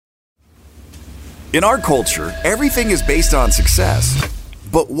In our culture, everything is based on success.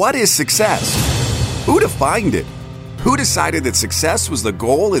 But what is success? Who defined it? Who decided that success was the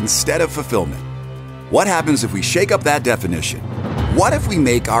goal instead of fulfillment? What happens if we shake up that definition? What if we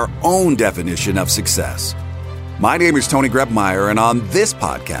make our own definition of success? My name is Tony Grebmeier, and on this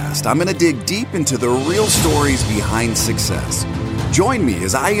podcast, I'm going to dig deep into the real stories behind success. Join me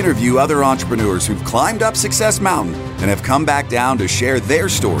as I interview other entrepreneurs who've climbed up Success Mountain and have come back down to share their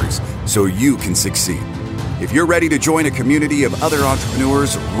stories so you can succeed. If you're ready to join a community of other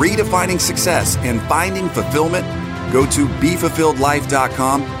entrepreneurs redefining success and finding fulfillment, go to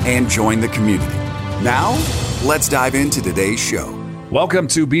BeFulfilledLife.com and join the community. Now, let's dive into today's show. Welcome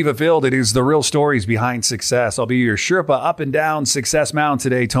to Be Fulfilled. It is the real stories behind success. I'll be your Sherpa up and down Success Mountain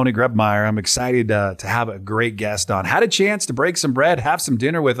today, Tony Grebmeier. I'm excited to have a great guest on. Had a chance to break some bread, have some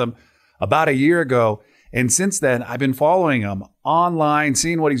dinner with him about a year ago. And since then, I've been following him online,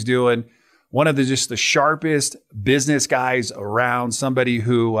 seeing what he's doing. One of the sharpest business guys around, somebody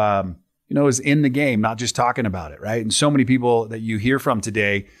who, is in the game, not just talking about it, right? And so many people that you hear from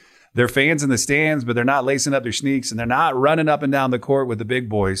today, they're fans in the stands, but they're not lacing up their sneaks and they're not running up and down the court with the big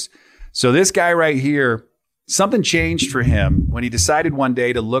boys. So this guy right here, something changed for him when he decided one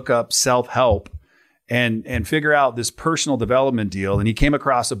day to look up self-help and figure out this personal development deal. And he came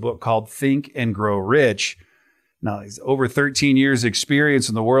across a book called Think and Grow Rich. Now, he's over 13 years experience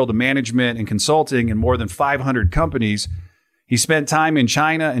in the world of management and consulting in more than 500 companies. He spent time in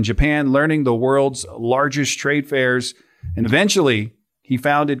China and Japan learning the world's largest trade fairs. And eventually, he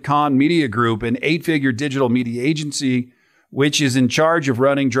founded Khan Media Group, an 8-figure digital media agency, which is in charge of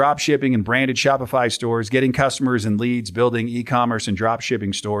running drop shipping and branded Shopify stores, getting customers and leads, building e-commerce and drop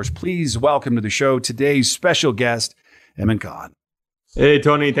shipping stores. Please welcome to the show today's special guest, Emin Khan. Hey,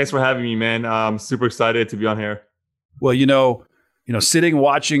 Tony. Thanks for having me, man. I'm super excited to be on here. Well, sitting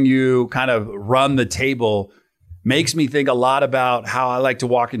watching you kind of run the table makes me think a lot about how I like to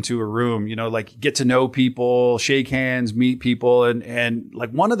walk into a room, like get to know people, shake hands, meet people. And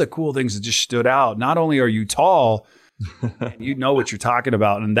like one of the cool things that just stood out, not only are you tall, you know what you're talking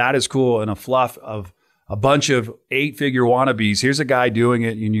about. And that is cool. And a fluff of a bunch of 8-figure wannabes. Here's a guy doing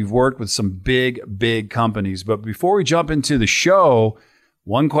it. And you've worked with some big companies. But before we jump into the show,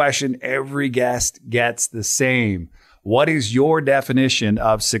 one question every guest gets the same. What is your definition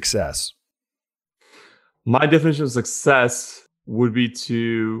of success? My definition of success would be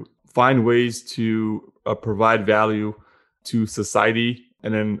to find ways to provide value to society,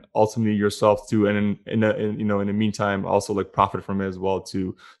 and then ultimately yourself too. And in the meantime, also like profit from it as well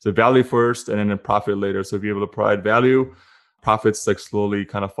too. So value first, and then profit later. So if you're able to provide value, profits like slowly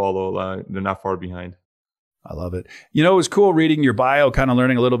kind of follow. They're not far behind. I love it. It was cool reading your bio, kind of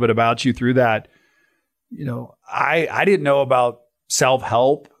learning a little bit about you through that. I didn't know about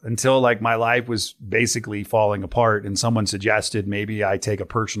self-help until like my life was basically falling apart and someone suggested maybe I take a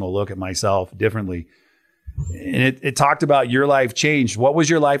personal look at myself differently. And it talked about your life changed. What was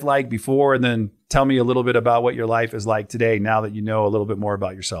your life like before? And then tell me a little bit about what your life is like today now that you know a little bit more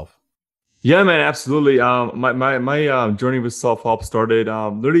about yourself. Yeah, man, absolutely. My journey with self-help started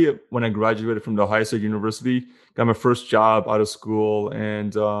literally when I graduated from The Ohio State University, got my first job out of school,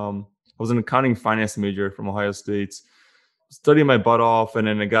 and I was an accounting finance major from Ohio State. Studying my butt off, and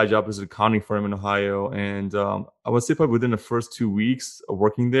then I got a job as an accounting firm in Ohio. And I would say probably within the first 2 weeks of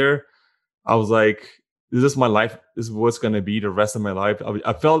working there, I was like, is this my life? This is what's going to be the rest of my life.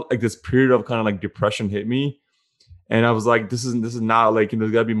 I felt like this period of kind of like depression hit me. And I was like, this is not like,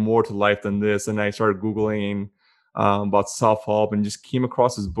 there's got to be more to life than this. And I started Googling about self-help and just came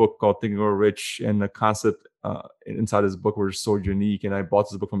across this book called Think and Grow Rich. And the concept inside this book was so unique. And I bought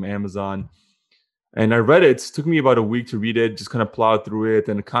this book from Amazon. And I read it. It took me about a week to read it, just kind of plowed through it.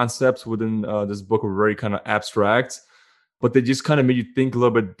 And the concepts within this book were very kind of abstract, but they just kind of made you think a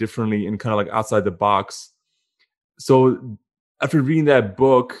little bit differently and kind of like outside the box. So after reading that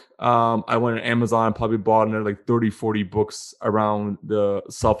book, I went on Amazon and probably bought another like 30, 40 books around the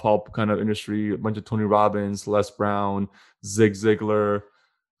self-help kind of industry, a bunch of Tony Robbins, Les Brown, Zig Ziglar,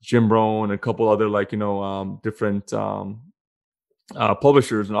 Jim Rohn, and a couple other different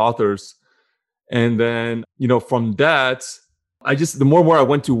publishers and authors. And then, from that, the more and more I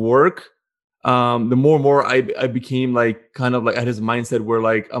went to work, the more and more I became like, kind of like at his mindset where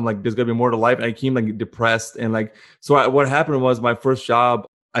like, I'm like, there's gotta be more to life. And I became like depressed. And like, what happened was my first job,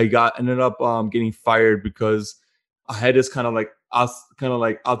 ended up getting fired because I had this kind of like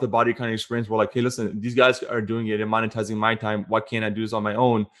out the body kind of experience where like, hey, listen, these guys are doing it and monetizing my time. Why can't I do this on my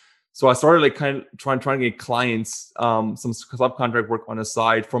own? So I started like kind of trying to get clients, some subcontract work on the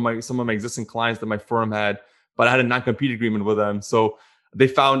side for some of my existing clients that my firm had, but I had a non-compete agreement with them. So they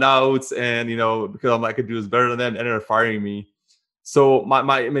found out, and because I'm like, I could do this better than them, ended up firing me. So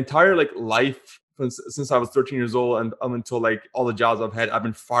my entire like life since I was 13 years old and until like all the jobs I've had, I've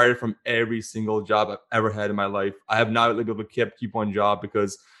been fired from every single job I've ever had in my life. I have not like able to keep one job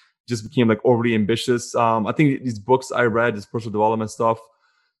because it just became like overly ambitious. I think these books I read, this personal development stuff,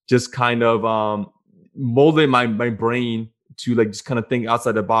 just kind of molded my brain to like just kind of think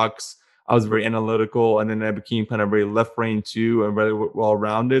outside the box. I was very analytical, and then I became kind of very left brain too, and very well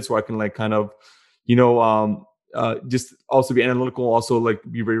rounded, so I can like kind of just also be analytical, also like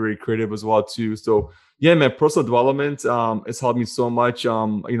be very, very creative as well too. So yeah, man, personal development it's helped me so much.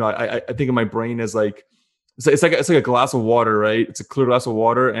 I think of my brain as like it's like a glass of water, right? It's a clear glass of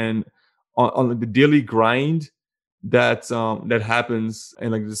water, and on the daily grind that happens,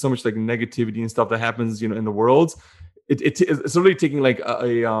 and like there's so much like negativity and stuff that happens in the world. It's literally taking like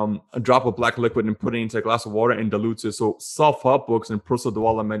a drop of black liquid and putting it into a glass of water and dilutes it. So self-help books and personal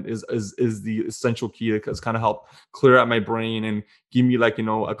development is the essential key that has kind of helped clear out my brain and give me like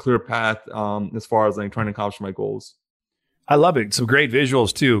a clear path as far as like trying to accomplish my goals. I love it. Some great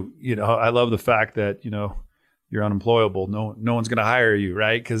visuals too. I love the fact that you're unemployable. No one's going to hire you,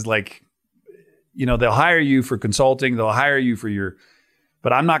 right? Because like they'll hire you for consulting. They'll hire you for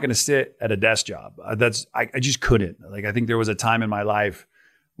but I'm not going to sit at a desk job. I just couldn't. Like, I think there was a time in my life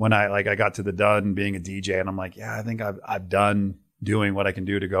when I got to the done being a DJ, and I'm like, yeah, I think I've done doing what I can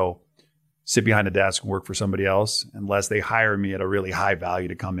do to go sit behind a desk and work for somebody else, unless they hire me at a really high value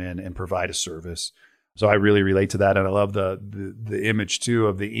to come in and provide a service. So I really relate to that, and I love the image too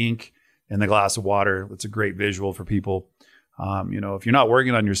of the ink in the glass of water. It's a great visual for people. If you're not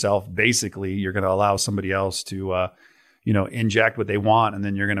working on yourself, basically you're going to allow somebody else to inject what they want, and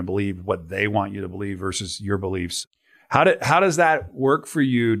then you're going to believe what they want you to believe versus your beliefs. How does that work for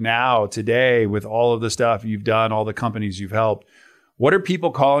you now today with all of the stuff you've done, all the companies you've helped? What are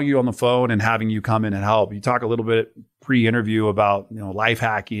people calling you on the phone and having you come in and help? You talk a little bit pre-interview about life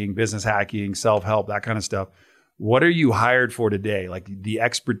hacking, business hacking, self-help, that kind of stuff. What are you hired for today? Like the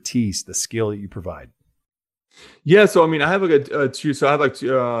expertise, the skill that you provide? Yeah, so I mean, I have like two. So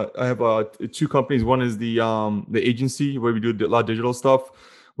I have two companies. One is the agency where we do a lot of digital stuff,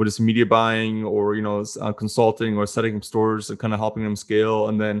 whether it's media buying or consulting or setting up stores and kind of helping them scale.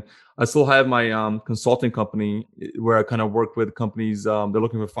 And then I still have my consulting company where I kind of work with companies. They're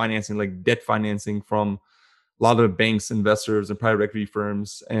looking for financing, like debt financing from a lot of the banks, investors, and private equity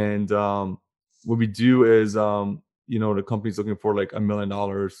firms. And what we do is, the company's looking for like $1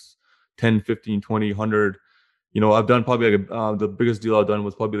 million, 10, 15, 20, 100. I've done probably like the biggest deal I've done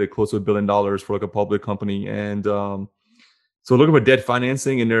was probably like close to $1 billion for like a public company. And so looking for debt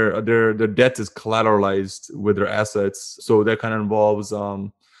financing, and their debt is collateralized with their assets. So that kind of involves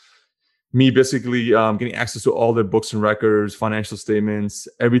me basically getting access to all their books and records, financial statements,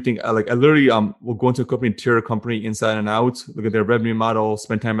 everything. I literally will go into a company, tear a company inside and out, look at their revenue model,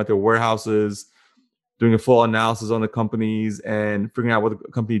 spend time at their warehouses, doing a full analysis on the companies and figuring out what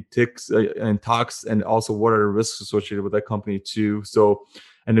the company ticks and talks, and also what are the risks associated with that company too. So,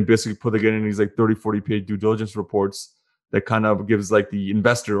 and then basically put together these like 30, 40 page due diligence reports that kind of gives like the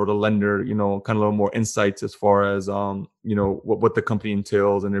investor or the lender, kind of a little more insights as far as, what the company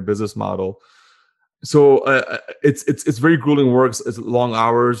entails and their business model. So it's very grueling work. It's long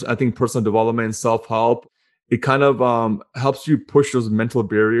hours. I think personal development, self-help, it kind of helps you push those mental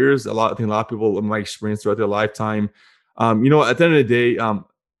barriers. I think a lot of people in my experience throughout their lifetime, at the end of the day,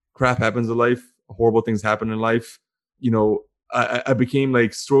 crap happens in life. Horrible things happen in life. I became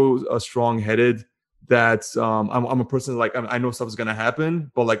like so strong-headed that I'm a person like I know stuff is gonna happen,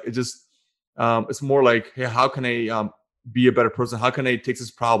 but like it just it's more like, hey, how can I be a better person? How can I take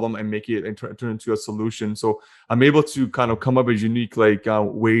this problem and make it and turn into a solution? So I'm able to kind of come up with unique like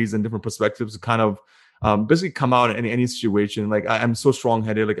ways and different perspectives to kind of basically come out in any situation. Like I'm so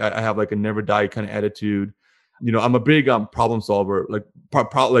strong-headed. Like I have like a never die kind of attitude. I'm a big problem solver. Like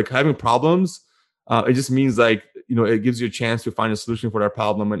like having problems, it just means like it gives you a chance to find a solution for that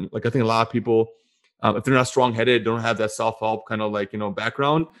problem. And like I think a lot of people, if they're not strong-headed, don't have that self-help kind of like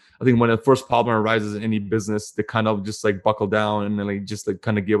background, I think when the first problem arises in any business, they kind of just like buckle down and then like just like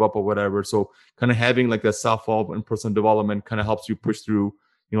kind of give up or whatever. So kind of having like that self-help and personal development kind of helps you push through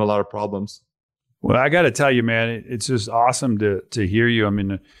a lot of problems. Well, I got to tell you, man, it's just awesome to hear you. I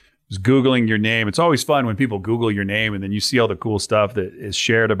mean, just Googling your name. It's always fun when people Google your name and then you see all the cool stuff that is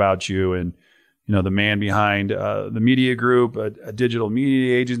shared about you, and the man behind the media group, a digital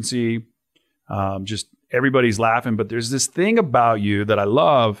media agency. Just everybody's laughing, but there's this thing about you that I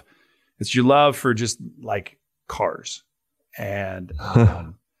love. It's your love for just like cars. And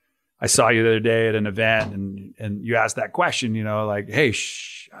I saw you the other day at an event and you asked that question, like, hey,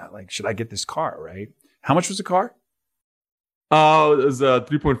 should I get this car, right? How much was the car? Oh, it was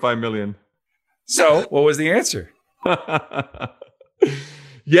 3.5 million. So what was the answer?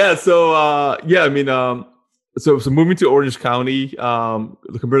 Yeah. So, I mean, so moving to Orange County, compared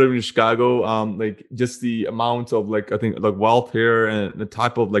to living in Chicago, like just the amount of like, I think like wealth here and the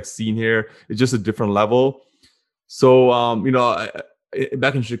type of like scene here is just a different level. So,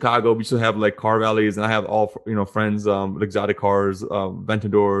 back in Chicago, we used to have like car rallies, and I have all friends with exotic cars,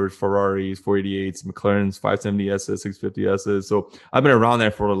 Ventadors, Ferraris, 488s, McLarens, 570s, 650s. So I've been around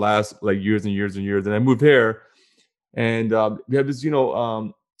there for the last like years and years and years. And I moved here, and we have this,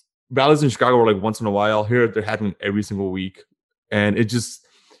 rallies in Chicago are like once in a while. Here they're happening every single week, and it just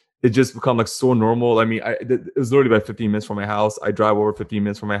become like so normal. I mean, it was literally about 15 minutes from my house. I drive over 15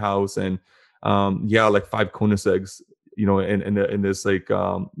 minutes from my house, and like 5 Koenigseggs, in this like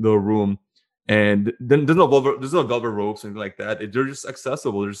little room, and then there's no velvet ropes and like that. They're just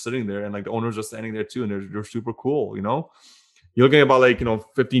accessible. They're just sitting there, and like the owners are standing there too, and they're super cool. You're looking at about like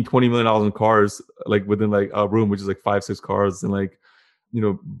 15-20 million dollars in cars like within like a room, which is like 5-6 cars, and like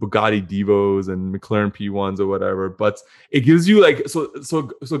Bugatti Divos and McLaren P1s or whatever. But it gives you like so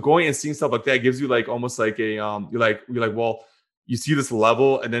going and seeing stuff like that gives you like almost like a you're like well, you see this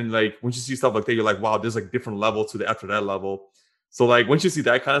level, and then like once you see stuff like that, you're like, wow, there's like different level to the after that level. So like once you see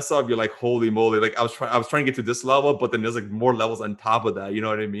that kind of stuff, you're like, holy moly, like I was trying to get to this level, but then there's like more levels on top of that. You know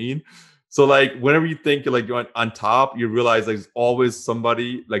what I mean? So like whenever you think you're on top, you realize like there's always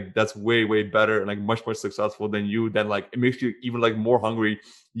somebody like that's way, way better and like much more successful than you. Then like it makes you even like more hungry.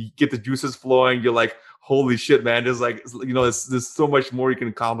 You get the juices flowing. You're like, holy shit, man. There's like, there's so much more you can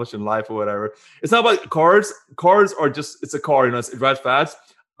accomplish in life or whatever. It's not about cars. Cars are just, it's a car, it drives fast.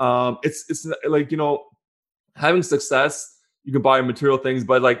 It's like, having success, you can buy material things,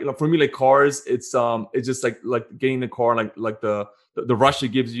 but like, for me, like cars, it's just like getting the car, like the rush it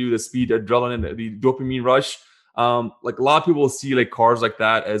gives you, the speed, the adrenaline, the dopamine rush. Like a lot of people see like cars like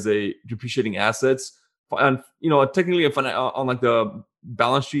that as a depreciating assets, and technically on like the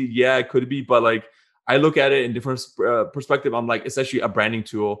balance sheet, yeah, it could be, but like I look at it in different perspective. I'm like, it's actually a branding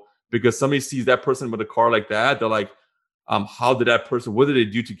tool, because somebody sees that person with a car like that, they're like, how did that person, what did they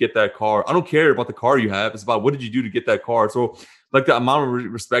do to get that car? I don't care about the car you have. It's about what did you do to get that car? So like the amount of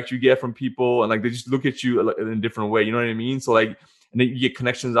respect you get from people, and like they just look at you in a different way. You know what I mean? So like, and then you get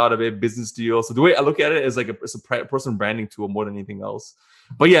connections out of it, business deals. So the way I look at it is like it's a person branding tool more than anything else.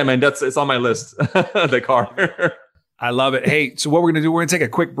 But yeah, man, it's on my list. The car. I love it. Hey, so what we're going to do, we're going to take a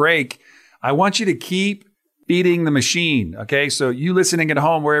quick break. I want you to keep feeding the machine. Okay. So you listening at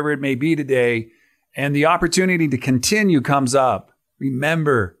home, wherever it may be today, and the opportunity to continue comes up.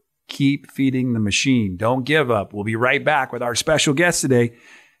 Remember, keep feeding the machine. Don't give up. We'll be right back with our special guest today,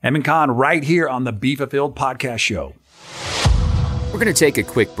 Emin Khan, right here on the Be Fulfilled Podcast Show. We're going to take a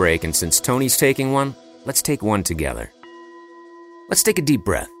quick break, and since Tony's taking one, let's take one together. Let's take a deep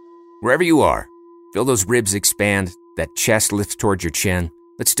breath. Wherever you are, feel those ribs expand, that chest lifts towards your chin.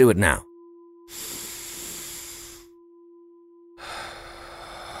 Let's do it now.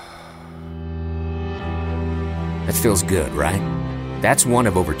 That feels good, right? That's one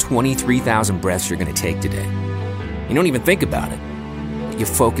of over 23,000 breaths you're going to take today. You don't even think about it, but you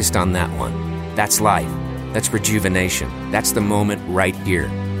focused on that one. That's life. That's rejuvenation. That's the moment right here.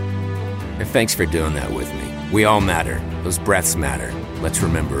 And thanks for doing that with me. We all matter. Those breaths matter. Let's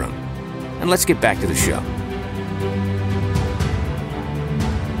remember them. And let's get back to the show.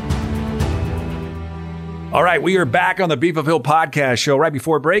 All right, we are back on the Be Fulfilled Podcast Show. Right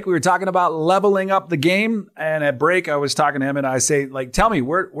before break, we were talking about leveling up the game. And at break, I was talking to him and I say, like, tell me,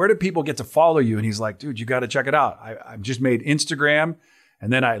 where do people get to follow you? And he's like, dude, you got to check it out. I've just made Instagram.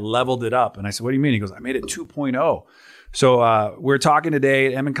 And then I leveled it up. And I said, what do you mean? He goes, I made it 2.0. So we're talking today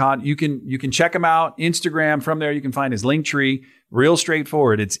at Emin Khan. You can check him out. Instagram, from there, you can find his link tree. Real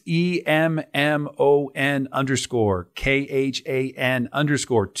straightforward. It's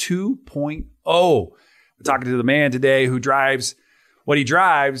EMMON_KHAN_2.0. We're talking to the man today who drives what he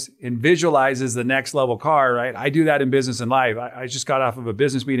drives and visualizes the next level car, right? I do that in business and life. I just got off of a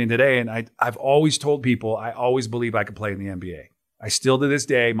business meeting today, and I've always told people I always believe I could play in the NBA. I still, to this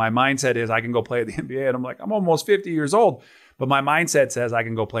day, my mindset is I can go play at the NBA. And I'm like, I'm almost 50 years old, but my mindset says I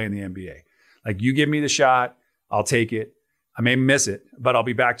can go play in the NBA. Like, you give me the shot, I'll take it. I may miss it, but I'll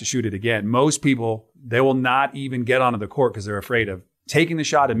be back to shoot it again. Most people, they will not even get onto the court because they're afraid of taking the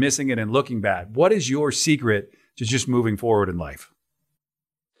shot and missing it and looking bad. What is your secret to just moving forward in life?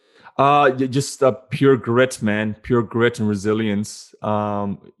 Just pure grit, man. Pure grit and resilience.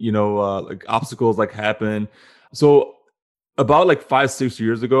 Like obstacles like happen. So About like 5-6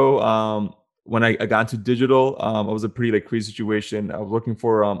 years ago, when I got into digital, it was a pretty like crazy situation. I was working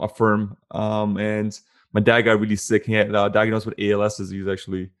for a firm, and my dad got really sick. He had diagnosed with ALS disease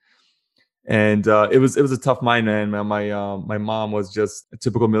actually, and it was a tough mind, man. My mom was just a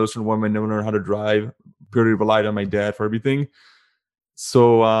typical Middle Eastern woman, never learned how to drive, purely relied on my dad for everything.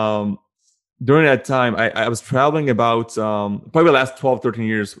 So during that time, I was traveling about probably the last 12, 13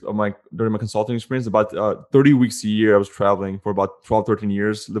 years of during my consulting experience, about 30 weeks a year. I was traveling for about 12, 13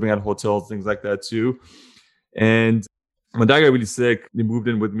 years, living at hotels, things like that too. And my dad got really sick. They moved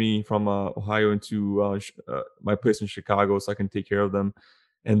in with me from Ohio into my place in Chicago so I can take care of them.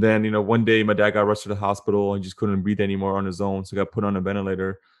 And then, one day my dad got rushed to the hospital and just couldn't breathe anymore on his own. So got put on a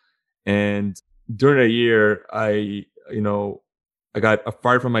ventilator. And during that year, I got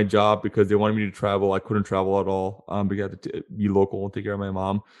fired from my job because they wanted me to travel. I couldn't travel at all because I had to be local and take care of my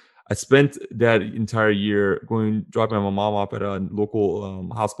mom. I spent that entire year dropping my mom off at a local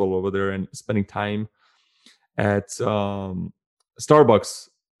hospital over there and spending time at Starbucks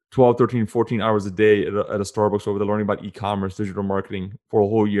 12, 13, 14 hours a day at a Starbucks over there, learning about e-commerce, digital marketing for a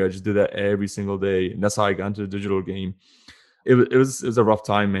whole year. I just did that every single day. And that's how I got into the digital game. It was a rough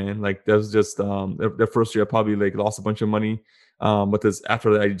time, man. Like that was just the first year I probably like lost a bunch of money. But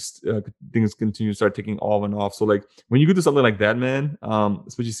after that, I just things continue to start taking on and off. So like when you go through something like that, man,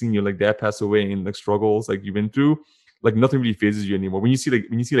 especially seeing your like dad pass away and like struggles like you've been through, like nothing really phases you anymore. When you see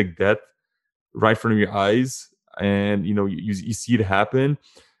like death right in front of your eyes, and you see it happen,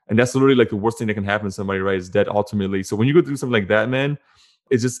 and that's literally like the worst thing that can happen to somebody, right? Is death ultimately. So when you go through something like that, man,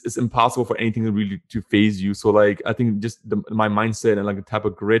 it's impossible for anything to really to phase you. So like I think just my mindset and like the type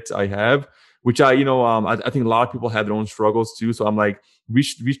of grit I have, which I think a lot of people have their own struggles too. So I'm like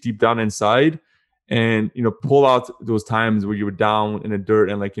reach deep down inside and pull out those times where you were down in the dirt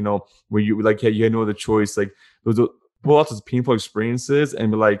and like where you like you had no other choice. Like those pull out those painful experiences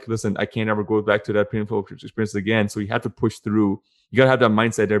and be like, listen, I can't ever go back to that painful experience again. So you have to push through. You gotta have that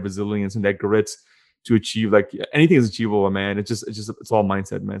mindset, that resilience, and that grit to achieve. Like anything is achievable, man. It's all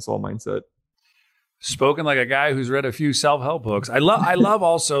mindset, man. It's all mindset. Spoken like a guy who's read a few self-help books. I love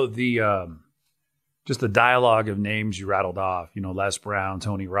also the just the dialogue of names you rattled off. Les Brown,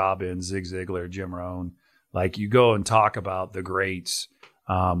 Tony Robbins, Zig Ziglar, Jim Rohn. Like you go and talk about the greats.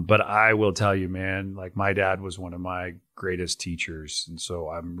 But I will tell you, man, like my dad was one of my greatest teachers. And so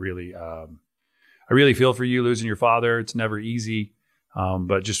I'm really, I really feel for you losing your father. It's never easy.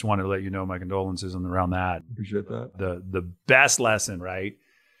 But just wanted to let you know my condolences around that. Appreciate that. The best lesson, right,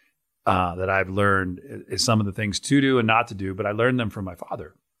 that I've learned is some of the things to do and not to do, but I learned them from my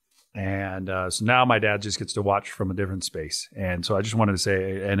father. And so now my dad just gets to watch from a different space. And so I just wanted to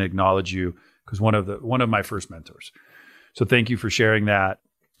say and acknowledge you because one of my first mentors. So thank you for sharing that.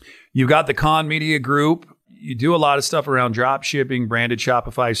 You've got the Khan Media Group. You do a lot of stuff around drop shipping, branded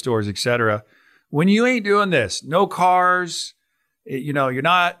Shopify stores, etc. When you ain't doing this, no cars, you're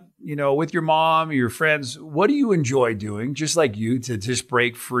not, with your mom or your friends, what do you enjoy doing? Just like you, to just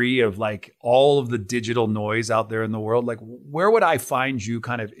break free of like all of the digital noise out there in the world. Like where would I find you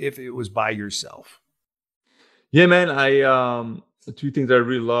kind of if it was by yourself? Yeah, man. Two things I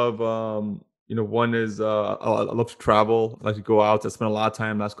really love. One is I love to travel. I like to go out. I spent a lot of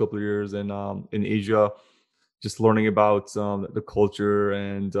time last couple of years in Asia, just learning about the culture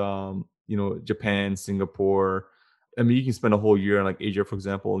and Japan, Singapore. I mean, you can spend a whole year in like Asia, for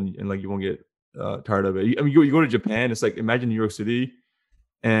example, and like you won't get tired of it. I mean, you go to Japan. It's like imagine New York City,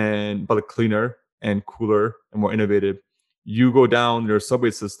 but like cleaner and cooler and more innovative. You go down their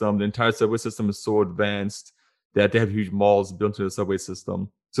subway system. The entire subway system is so advanced that they have huge malls built into the subway system.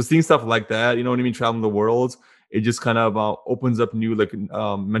 So seeing stuff like that, you know what I mean, traveling the world, it just kind of opens up new like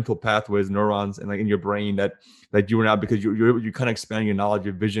mental pathways, neurons, and like in your brain that you were not, because you kind of expand your knowledge,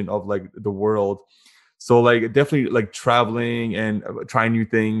 your vision of like the world. So like definitely like traveling and trying new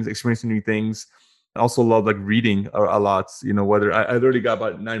things, experiencing new things. I also love like reading a lot. Whether I literally got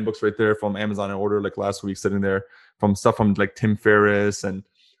about 9 books right there from Amazon. I ordered like last week, sitting there, from stuff from like Tim Ferriss and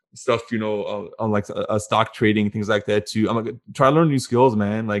stuff, on like stock trading, things like that too. I'm like, try to learn new skills,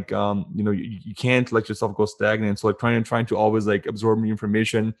 man. Like, you can't let yourself go stagnant. So like trying to always like absorb new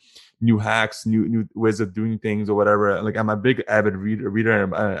information, new hacks, new ways of doing things or whatever. Like I'm a big avid reader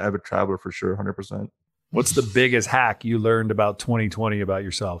and an avid traveler for sure. 100%. What's the biggest hack you learned about 2020 about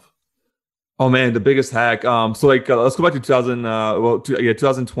yourself? Oh man, the biggest hack. So like, let's go back to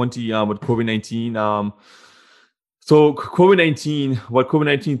 2020 with COVID-19. So COVID-19, what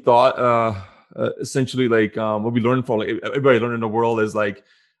COVID-19 thought, essentially, like what we learned from, like everybody learned in the world, is like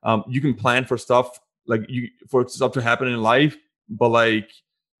you can plan for stuff, for stuff to happen in life, but like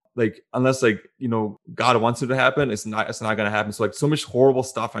like, unless like, you know, God wants it to happen, it's not going to happen. So like, so much horrible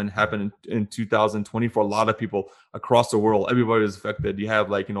stuff happened in 2020 for a lot of people across the world. Everybody is affected. You have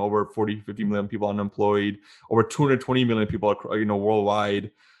like, you know, over 50 million people unemployed, over 220 million people, you know,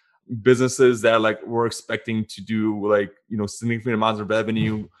 worldwide. Businesses that like were expecting to do like, you know, significant amounts of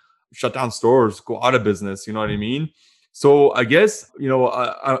revenue, shut down stores, go out of business. You know what I mean? So I guess, you know,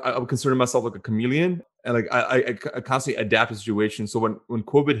 I would consider myself like a chameleon, and like I constantly adapt to situations. So when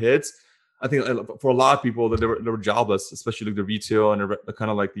COVID hits, I think for a lot of people that they were jobless, especially like the retail and the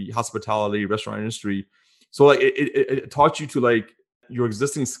kind of like the hospitality restaurant industry. So like it taught you to like your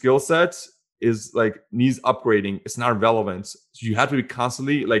existing skill sets is like needs upgrading. It's not relevant. So you have to be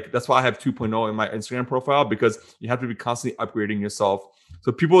constantly like, that's why I have 2.0 in my Instagram profile, because you have to be constantly upgrading yourself.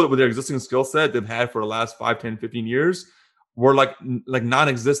 So people with their existing skill set they've had for the last 5, 10, 15 years were like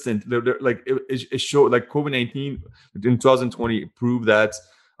non-existent. They're like, it showed like COVID-19 in 2020 proved that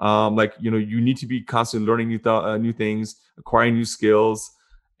like, you know, you need to be constantly learning new things, acquiring new skills.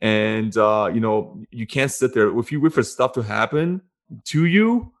 And, you know, you can't sit there. If you wait for stuff to happen to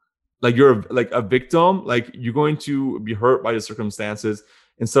you, like you're like a victim, like you're going to be hurt by the circumstances.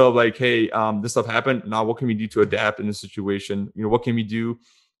 Instead of like, hey, this stuff happened. Now, what can we do to adapt in this situation? You know, what can we do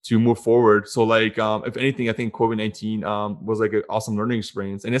to move forward? So like, if anything, I think COVID-19 was like an awesome learning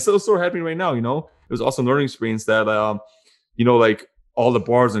experience. And it's still happening right now, you know? It was awesome learning experience that, you know, like all the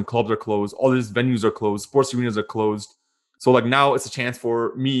bars and clubs are closed. All these venues are closed. Sports arenas are closed. So like now it's a chance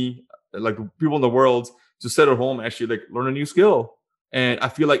for me, like people in the world, to sit at home and actually like learn a new skill. And I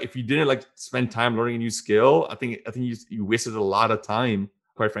feel like if you didn't like spend time learning a new skill, I think you wasted a lot of time,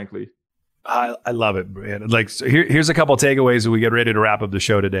 quite frankly. I love it, man. Like, so here's a couple of takeaways as we get ready to wrap up the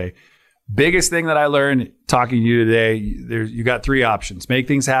show today. Biggest thing that I learned talking to you today, you got 3 options: make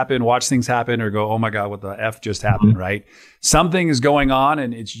things happen, watch things happen, or go, oh my God, what the F just happened, right? Something is going on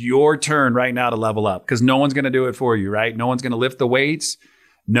and it's your turn right now to level up, because no one's going to do it for you, right? No one's going to lift the weights.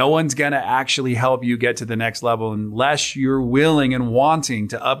 No one's going to actually help you get to the next level unless you're willing and wanting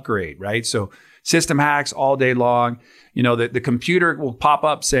to upgrade, right? So system hacks all day long. You know, the computer will pop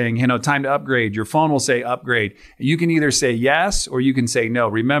up saying, you know, time to upgrade. Your phone will say upgrade. You can either say yes or you can say no.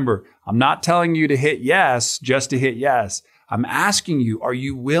 Remember, I'm not telling you to hit yes just to hit yes. I'm asking you, are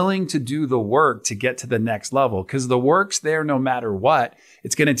you willing to do the work to get to the next level? Because the work's there no matter what.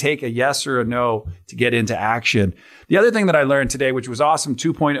 It's going to take a yes or a no to get into action. The other thing that I learned today, which was awesome,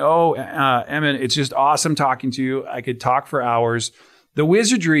 2.0, Emin, it's just awesome talking to you. I could talk for hours. The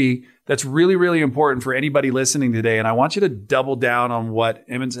wizardry that's really, really important for anybody listening today, and I want you to double down on what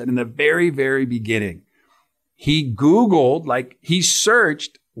Emin said in the very, very beginning. He Googled, like he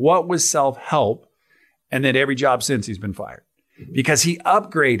searched what was self-help, and then every job since he's been fired because he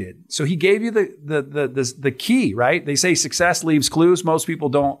upgraded. So he gave you the key, right? They say success leaves clues. Most people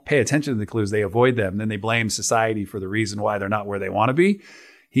don't pay attention to the clues. They avoid them. Then they blame society for the reason why they're not where they want to be.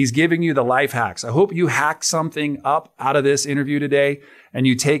 He's giving you the life hacks. I hope you hack something up out of this interview today and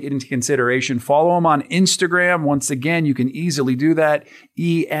you take it into consideration. Follow him on Instagram. Once again, you can easily do that.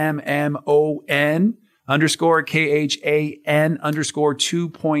 EMMON _ KHAN _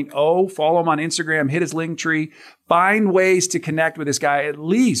 2.0. Follow him on Instagram. Hit his link tree. Find ways to connect with this guy. At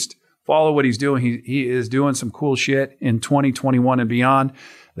least follow what he's doing. He is doing some cool shit in 2021 and beyond.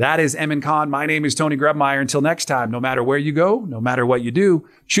 That is Emin Khan. My name is Tony Grebmeier. Until next time, no matter where you go, no matter what you do,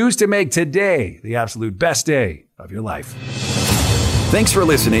 choose to make today the absolute best day of your life. Thanks for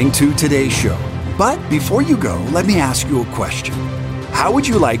listening to today's show. But before you go, let me ask you a question. How would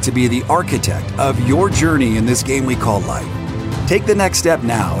you like to be the architect of your journey in this game we call life? Take the next step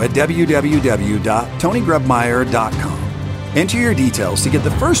now at www.tonygrebmeier.com. Enter your details to get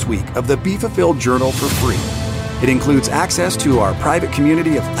the first week of the Be Fulfilled Journal for free. It includes access to our private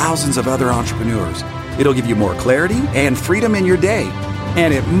community of thousands of other entrepreneurs. It'll give you more clarity and freedom in your day,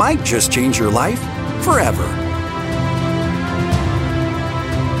 and it might just change your life forever.